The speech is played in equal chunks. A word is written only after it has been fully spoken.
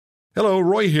Hello,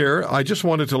 Roy here. I just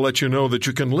wanted to let you know that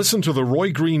you can listen to The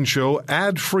Roy Green Show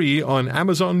ad-free on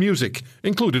Amazon Music,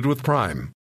 included with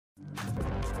Prime.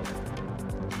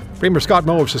 Premier Scott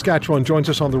Moe of Saskatchewan joins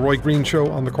us on The Roy Green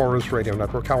Show on the Chorus Radio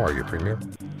Network. How are you, Premier?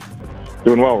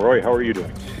 Doing well, Roy. How are you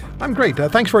doing? I'm great.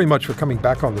 Thanks very much for coming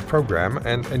back on the program.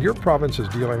 And your province is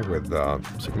dealing with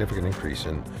significant increase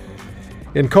in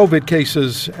COVID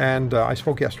cases. And I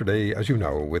spoke yesterday, as you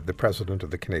know, with the president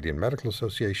of the Canadian Medical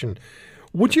Association.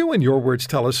 Would you, in your words,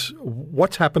 tell us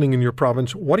what's happening in your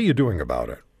province? What are you doing about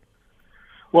it?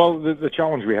 Well, the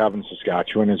challenge we have in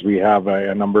Saskatchewan is we have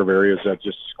a number of areas that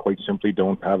just quite simply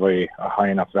don't have a high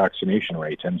enough vaccination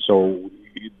rate. And so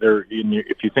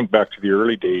if you think back to the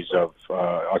early days of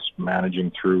us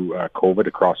managing through COVID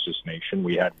across this nation,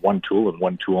 we had one tool and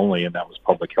one tool only, and that was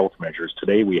public health measures.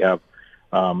 Today we have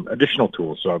additional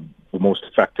tools, the most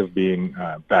effective being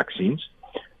vaccines.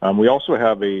 We also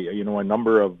have a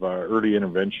number of early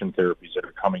intervention therapies that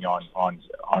are coming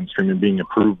on stream and being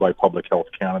approved by Public Health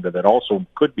Canada that also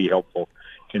could be helpful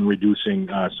in reducing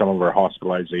some of our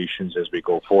hospitalizations as we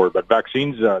go forward. But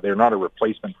vaccines, they're not a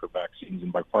replacement for vaccines,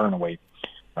 and by far and away,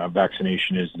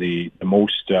 vaccination is the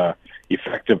most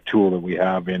effective tool that we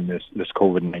have in this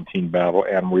COVID-19 battle,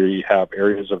 and we have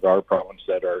areas of our province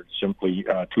that are simply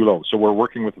too low. So we're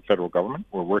working with the federal government.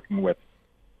 We're working with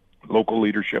local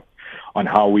leadership on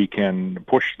how we can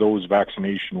push those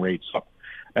vaccination rates up.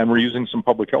 And we're using some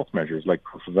public health measures like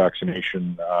proof of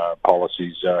vaccination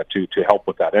policies to help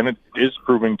with that. And it is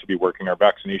proving to be working. Our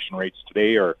vaccination rates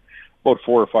today are about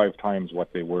 4 or 5 times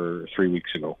what they were 3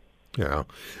 weeks ago. Yeah.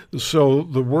 So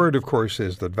the word, of course,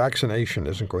 is that vaccination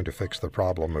isn't going to fix the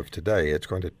problem of today. It's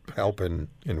going to help in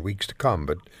weeks to come.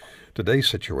 But today's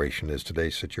situation is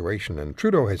today's situation. And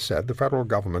Trudeau has said the federal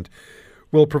government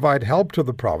will provide help to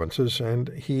the provinces, and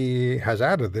he has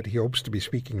added that he hopes to be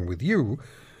speaking with you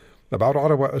about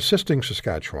Ottawa assisting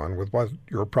Saskatchewan with what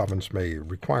your province may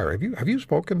require. Have you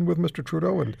spoken with Mr.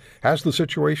 Trudeau, and has the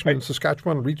situation in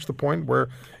Saskatchewan reached the point where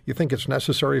you think it's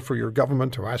necessary for your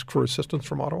government to ask for assistance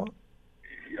from Ottawa?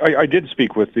 I did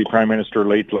speak with the Prime Minister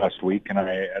late last week, and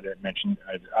I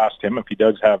asked him if he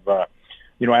does have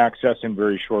access in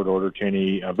very short order to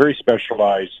any very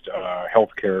specialized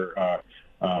healthcare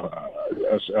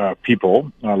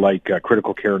people like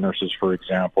critical care nurses, for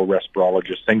example,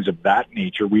 respirologists, things of that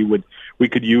nature. We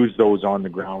could use those on the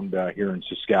ground here in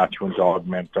Saskatchewan to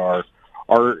augment our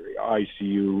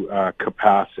ICU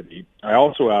capacity. I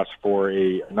also asked for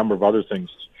a number of other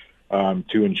things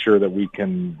to ensure that we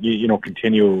can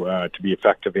continue to be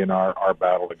effective in our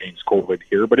battle against COVID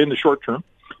here. But in the short term,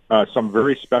 some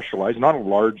very specialized, not a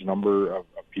large number of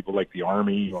people like the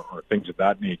Army or things of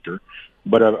that nature,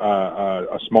 but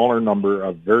a smaller number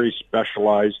of very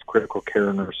specialized critical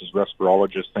care nurses,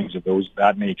 respirologists, things of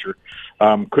that nature,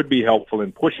 could be helpful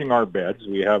in pushing our beds.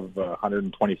 We have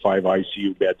 125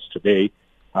 ICU beds today.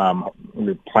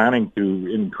 We're planning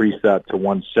to increase that to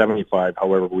 175.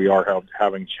 However, we are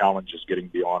having challenges getting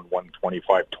beyond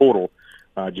 125 total,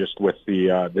 just with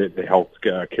the health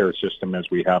care system as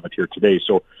we have it here today.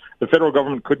 So the federal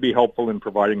government could be helpful in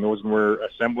providing those, and we're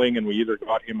assembling, and we either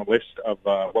got him a list of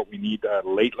what we need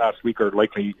late last week or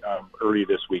likely early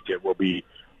this week. It will be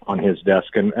on his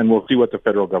desk, and we'll see what the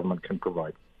federal government can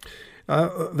provide.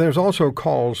 There's also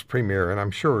calls, Premier, and I'm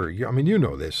sure, you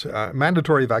know this,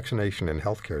 mandatory vaccination in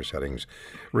healthcare settings,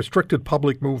 restricted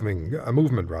public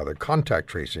movement, contact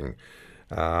tracing,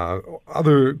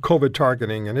 other COVID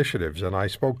targeting initiatives. And I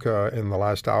spoke in the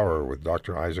last hour with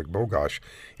Dr. Isaac Bogosh,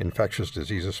 infectious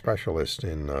diseases specialist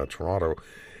in Toronto,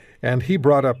 and he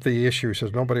brought up the issue,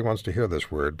 says nobody wants to hear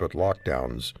this word, but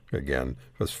lockdowns again,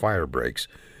 as fire breaks.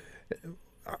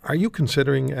 Are you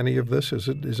considering any of this?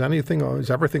 Is everything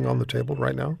on the table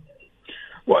right now?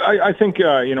 Well, I think,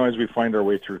 as we find our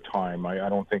way through time, I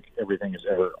don't think everything is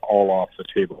ever all off the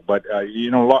table. But,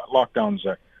 lockdowns,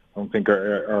 I don't think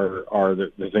are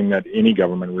the thing that any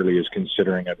government really is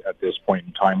considering at this point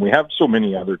in time. We have so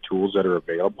many other tools that are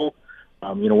available.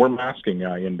 We're masking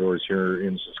indoors here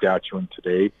in Saskatchewan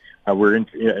today.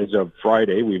 As of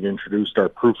Friday, we've introduced our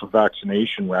proof of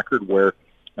vaccination record where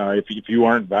if you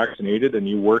aren't vaccinated and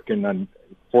you work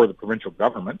for the provincial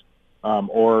government,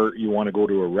 or you want to go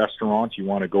to a restaurant, you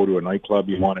want to go to a nightclub,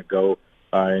 you want to go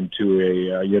into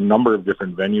a number of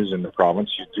different venues in the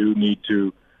province, you do need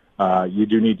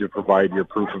to provide your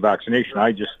proof of vaccination.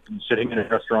 I just am sitting in a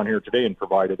restaurant here today and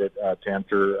provided it to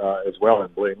enter as well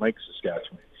in Blaine Lake,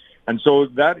 Saskatchewan. And so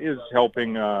that is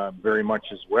helping very much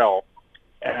as well.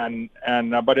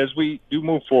 But as we do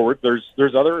move forward,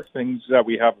 there's other things that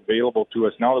we have available to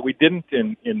us now that we didn't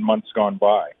in months gone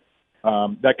by,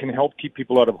 that can help keep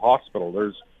people out of hospital.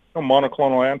 There's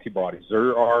monoclonal antibodies.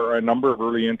 There are a number of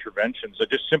early interventions that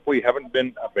just simply haven't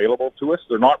been available to us.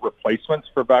 They're not replacements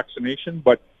for vaccination,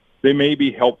 but they may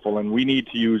be helpful, and we need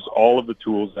to use all of the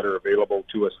tools that are available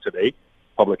to us today: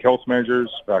 public health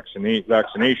measures,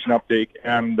 vaccination uptake,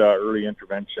 and early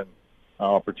intervention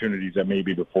opportunities that may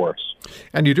be before us.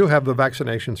 And you do have the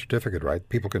vaccination certificate, right?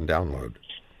 People can download.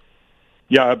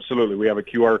 Yeah, absolutely. We have a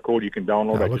QR code you can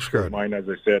download. That looks good. Mine, as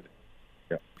I said.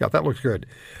 Yeah, that looks good.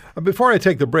 Before I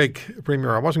take the break,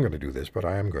 Premier, I wasn't going to do this, but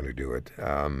I am going to do it.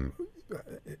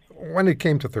 When it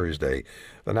came to Thursday,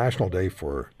 the National Day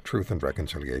for Truth and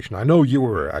Reconciliation, I know you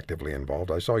were actively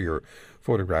involved. I saw your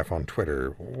photograph on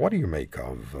Twitter. What do you make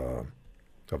of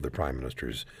the Prime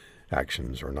Minister's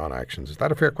actions or non-actions? Is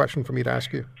that a fair question for me to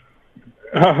ask you?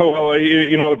 Well,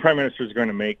 the Prime Minister is going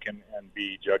to make and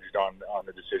be judged on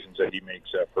the decisions that he makes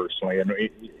personally. And,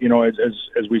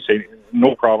 as we say,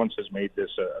 no province has made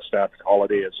this a state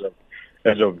holiday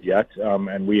as of yet.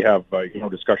 And we have,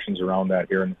 discussions around that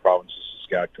here in the province of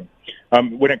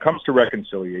Saskatchewan. When it comes to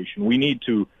reconciliation, we need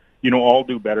to, all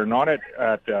do better, not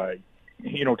at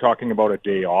talking about a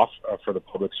day off for the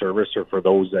public service or for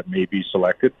those that may be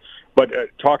selected, but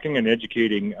talking and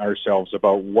educating ourselves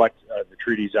about what the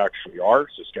treaties actually are.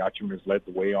 Saskatchewan has led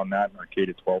the way on that in our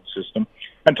K-12 system,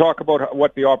 and talk about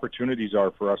what the opportunities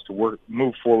are for us to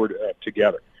move forward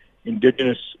together.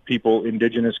 Indigenous people,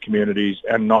 Indigenous communities,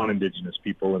 and non-Indigenous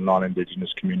people and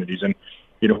non-Indigenous communities. And,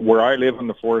 where I live in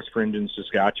the Forest Fringe in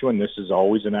Saskatchewan, this is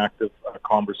always an active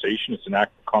conversation. It's an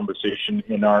active conversation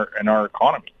in our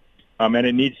economy. And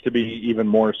it needs to be even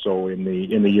more so in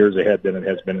the years ahead than it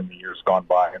has been in the years gone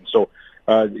by. And so,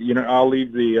 I'll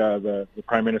leave the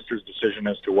Prime Minister's decision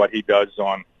as to what he does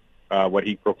on what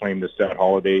he proclaimed as that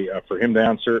holiday for him to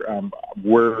answer.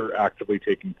 We're actively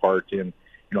taking part in,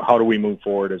 how do we move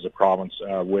forward as a province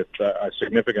with a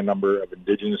significant number of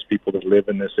Indigenous people that live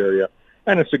in this area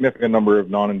and a significant number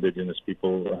of non-Indigenous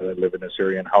people that live in this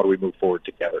area, and how do we move forward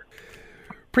together?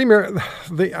 Premier,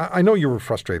 I know you were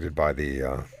frustrated by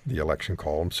the election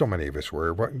call, and so many of us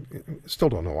were. Still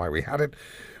don't know why we had it.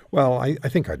 Well, I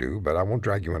think I do, but I won't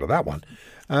drag you into that one.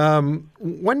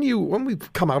 When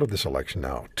we've come out of this election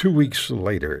now, 2 weeks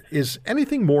later, is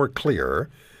anything more clear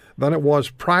than it was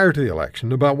prior to the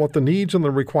election about what the needs and the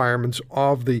requirements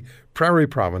of the prairie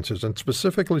provinces, and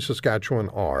specifically Saskatchewan,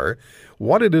 are,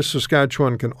 what it is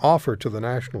Saskatchewan can offer to the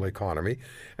national economy,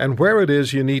 and where it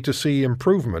is you need to see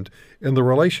improvement in the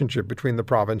relationship between the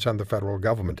province and the federal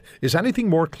government? Is anything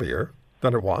more clear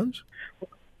than it was?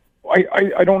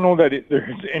 I don't know that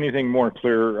there's anything more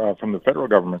clear from the federal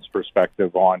government's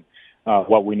perspective on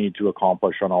what we need to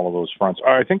accomplish on all of those fronts.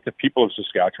 I think the people of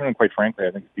Saskatchewan, and quite frankly,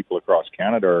 I think the people across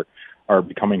Canada are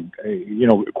becoming,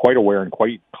 quite aware and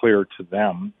quite clear to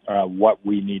them what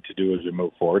we need to do as we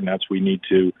move forward, and that's we need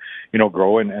to,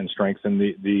 grow and strengthen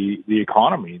the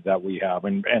economy that we have,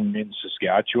 and in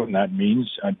Saskatchewan that means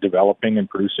developing and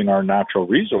producing our natural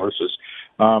resources,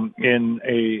 and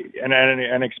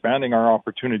expanding our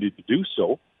opportunity to do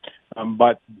so,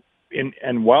 but.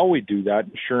 And while we do that,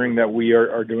 ensuring that we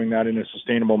are doing that in a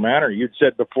sustainable manner. You'd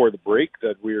said before the break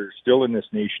that we're still in this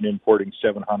nation importing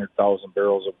 700,000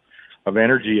 barrels of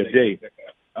energy a day.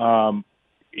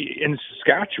 In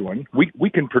Saskatchewan, we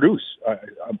can produce a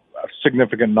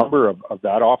significant number of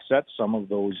that, offset some of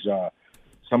those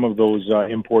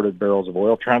imported barrels of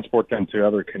oil, transport them to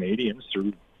other Canadians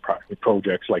through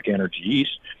projects like Energy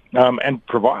East, and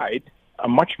provide a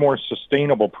much more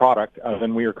sustainable product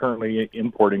than we are currently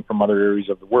importing from other areas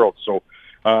of the world. So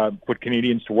put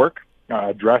Canadians to work,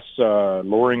 address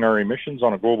lowering our emissions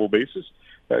on a global basis.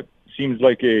 That seems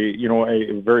like a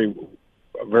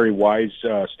very wise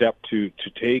step to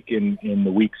take in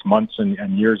the weeks, months,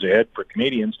 and years ahead for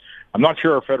Canadians. I'm not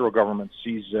sure our federal government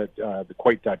sees it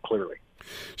quite that clearly.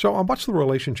 So what's the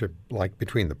relationship like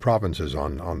between the provinces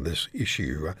on this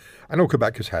issue? I know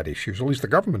Quebec has had issues, at least the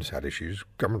government has had issues,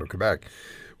 government of Quebec,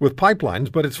 with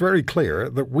pipelines, but it's very clear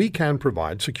that we can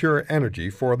provide secure energy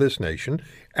for this nation,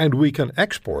 and we can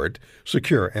export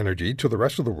secure energy to the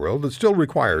rest of the world that still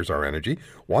requires our energy,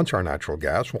 wants our natural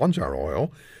gas, wants our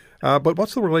oil. But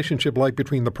what's the relationship like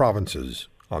between the provinces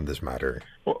on this matter?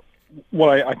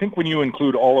 Well, I think when you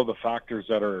include all of the factors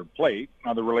that are at play,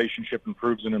 the relationship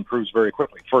improves very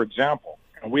quickly. For example,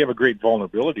 we have a great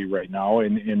vulnerability right now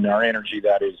in our energy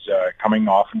that is coming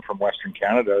often from Western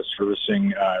Canada,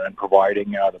 servicing and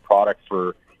providing the product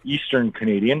for Eastern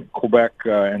Canadian, Quebec,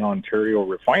 and Ontario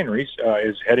refineries,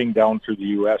 is heading down through the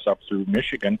U.S. up through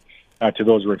Michigan to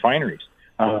those refineries.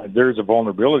 There's a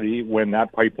vulnerability when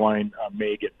that pipeline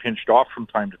may get pinched off from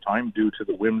time to time due to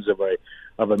the whims of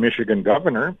a Michigan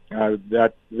governor,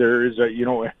 that there is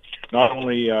not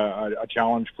only a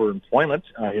challenge for employment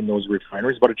in those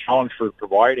refineries, but a challenge for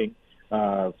providing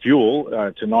fuel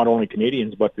to not only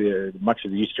Canadians but much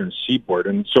of the eastern seaboard.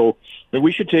 And so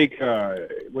we should take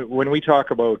when we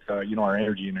talk about our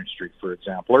energy industry, for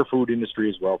example, our food industry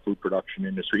as well, food production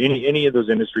industry, any of those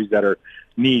industries that are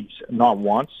needs, not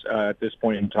wants at this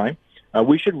point in time.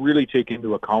 We should really take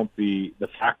into account the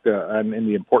fact and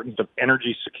the importance of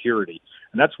energy security.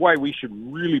 And that's why we should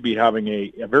really be having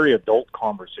a very adult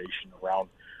conversation around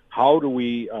how do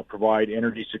we provide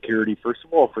energy security, first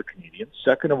of all, for Canadians,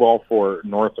 second of all, for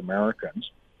North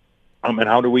Americans, and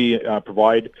how do we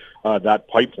provide that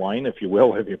pipeline, if you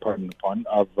will, if you pardon the pun,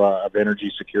 of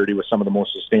energy security with some of the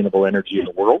most sustainable energy in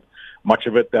the world, much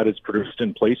of it that is produced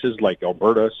in places like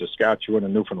Alberta, Saskatchewan,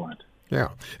 and Newfoundland.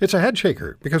 Yeah, it's a head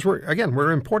shaker because we're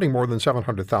importing more than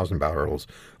 700,000 barrels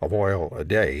of oil a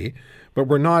day, but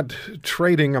we're not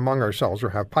trading among ourselves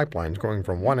or have pipelines going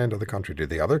from one end of the country to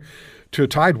the other to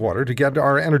Tidewater to get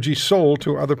our energy sold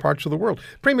to other parts of the world.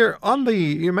 Premier,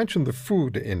 you mentioned the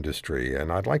food industry,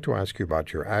 and I'd like to ask you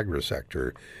about your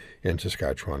agri-sector in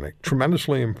Saskatchewan.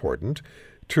 Tremendously important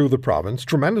to the province,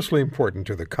 tremendously important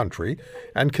to the country,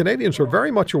 and Canadians are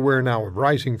very much aware now of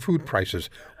rising food prices.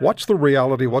 What's the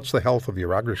reality? What's the health of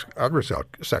your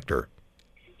agri-sector?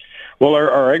 Well,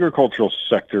 our agricultural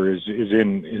sector is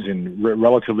in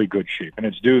relatively good shape, and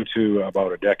it's due to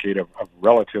about a decade of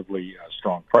relatively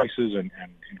strong prices and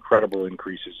incredible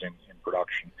increases in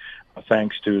production,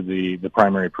 thanks to the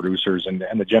primary producers and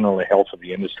the general health of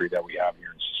the industry that we have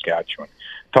here in Saskatchewan.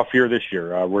 Tough year this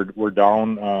year. We're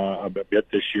down a bit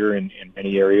this year in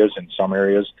many areas. In some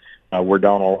areas, we're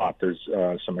down a lot. There's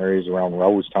some areas around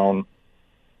Rosetown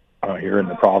here in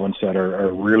the province that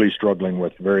are really struggling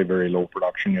with very, very low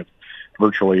production, if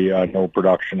virtually no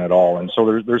production at all. And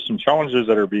so there's some challenges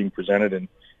that are being presented in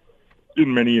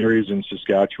many areas in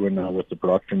Saskatchewan with the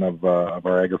production of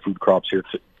our agri-food crops here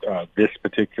this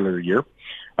particular year.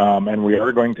 And we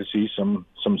are going to see some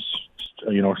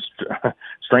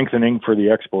strengthening for the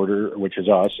exporter, which is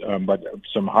us, but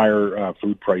some higher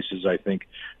food prices, I think,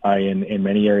 in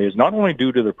many areas, not only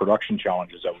due to the production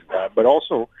challenges that we've had, but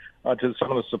also to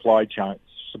some of the supply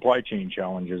chain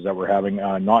challenges that we're having,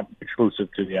 not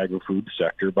exclusive to the agri-food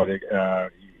sector, but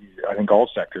I think all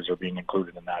sectors are being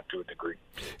included in that to a degree.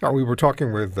 We were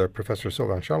talking with Professor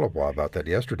Sylvain Charlebois about that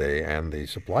yesterday, and the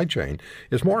supply chain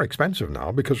is more expensive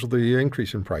now because of the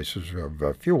increase in prices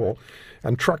of fuel,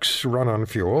 and trucks run on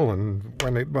fuel, and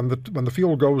when the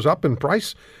fuel goes up in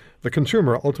price, the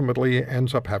consumer ultimately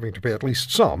ends up having to pay at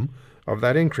least some of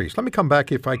that increase. Let me come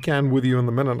back, if I can, with you in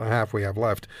the minute and a half we have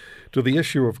left, to the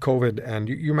issue of COVID, and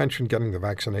you mentioned getting the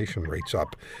vaccination rates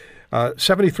up.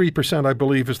 73%, I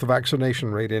believe, is the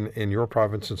vaccination rate in your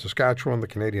province in Saskatchewan. The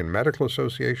Canadian Medical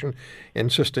Association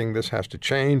insisting this has to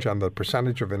change, and the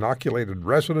percentage of inoculated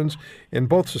residents in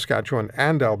both Saskatchewan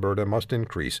and Alberta must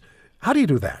increase. How do you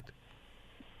do that?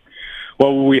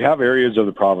 Well, we have areas of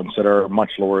the province that are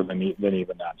much lower than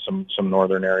even that. Some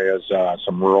northern areas,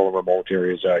 some rural and remote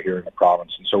areas here in the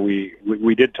province. And so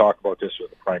we did talk about this with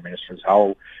the Prime Minister,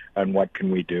 how and what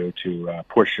can we do to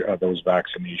push those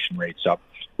vaccination rates up.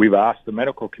 We've asked the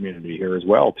medical community here as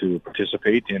well to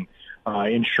participate in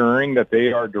ensuring that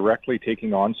they are directly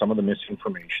taking on some of the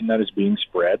misinformation that is being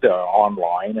spread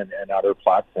online and other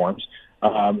platforms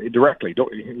directly.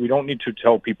 We don't need to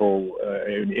tell people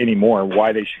anymore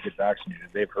why they should get vaccinated.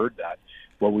 They've heard that.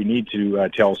 What we need to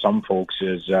tell some folks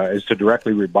is to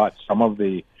directly rebut some of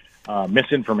the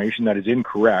misinformation that is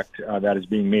incorrect that is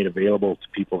being made available to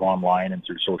people online and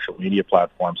through social media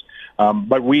platforms.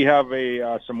 But we have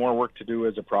some more work to do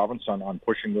as a province on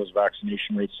pushing those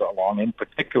vaccination rates along, in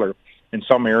particular in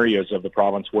some areas of the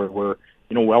province where we're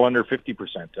well under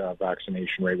 50%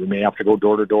 vaccination rate. We may have to go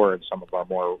door to door in some of our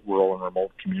more rural and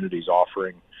remote communities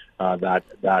offering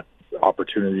that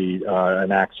opportunity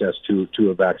and access to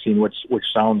a vaccine, which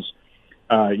sounds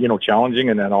challenging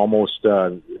and then almost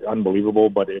unbelievable,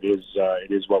 but it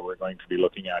is what we're going to be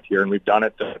looking at here, and we've done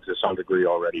it to some degree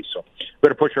already. So we're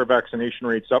going to push our vaccination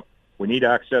rates up. We need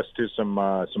access to some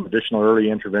additional early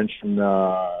intervention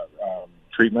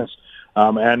treatments,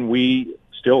 and we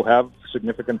still have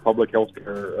significant public health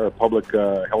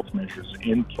measures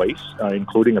in place,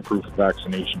 including a proof of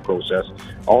vaccination process.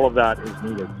 All of that is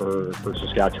needed for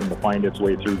Saskatchewan to find its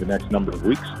way through the next number of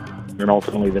weeks and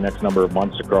ultimately the next number of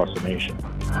months across the nation.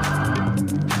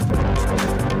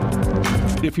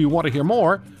 If you want to hear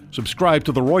more, subscribe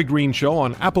to The Roy Green Show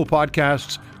on Apple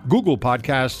Podcasts, Google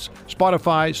Podcasts,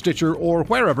 Spotify, Stitcher, or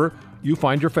wherever you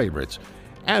find your favorites.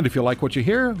 And if you like what you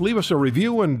hear, leave us a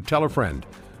review and tell a friend.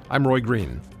 I'm Roy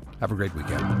Green. Have a great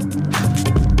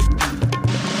weekend.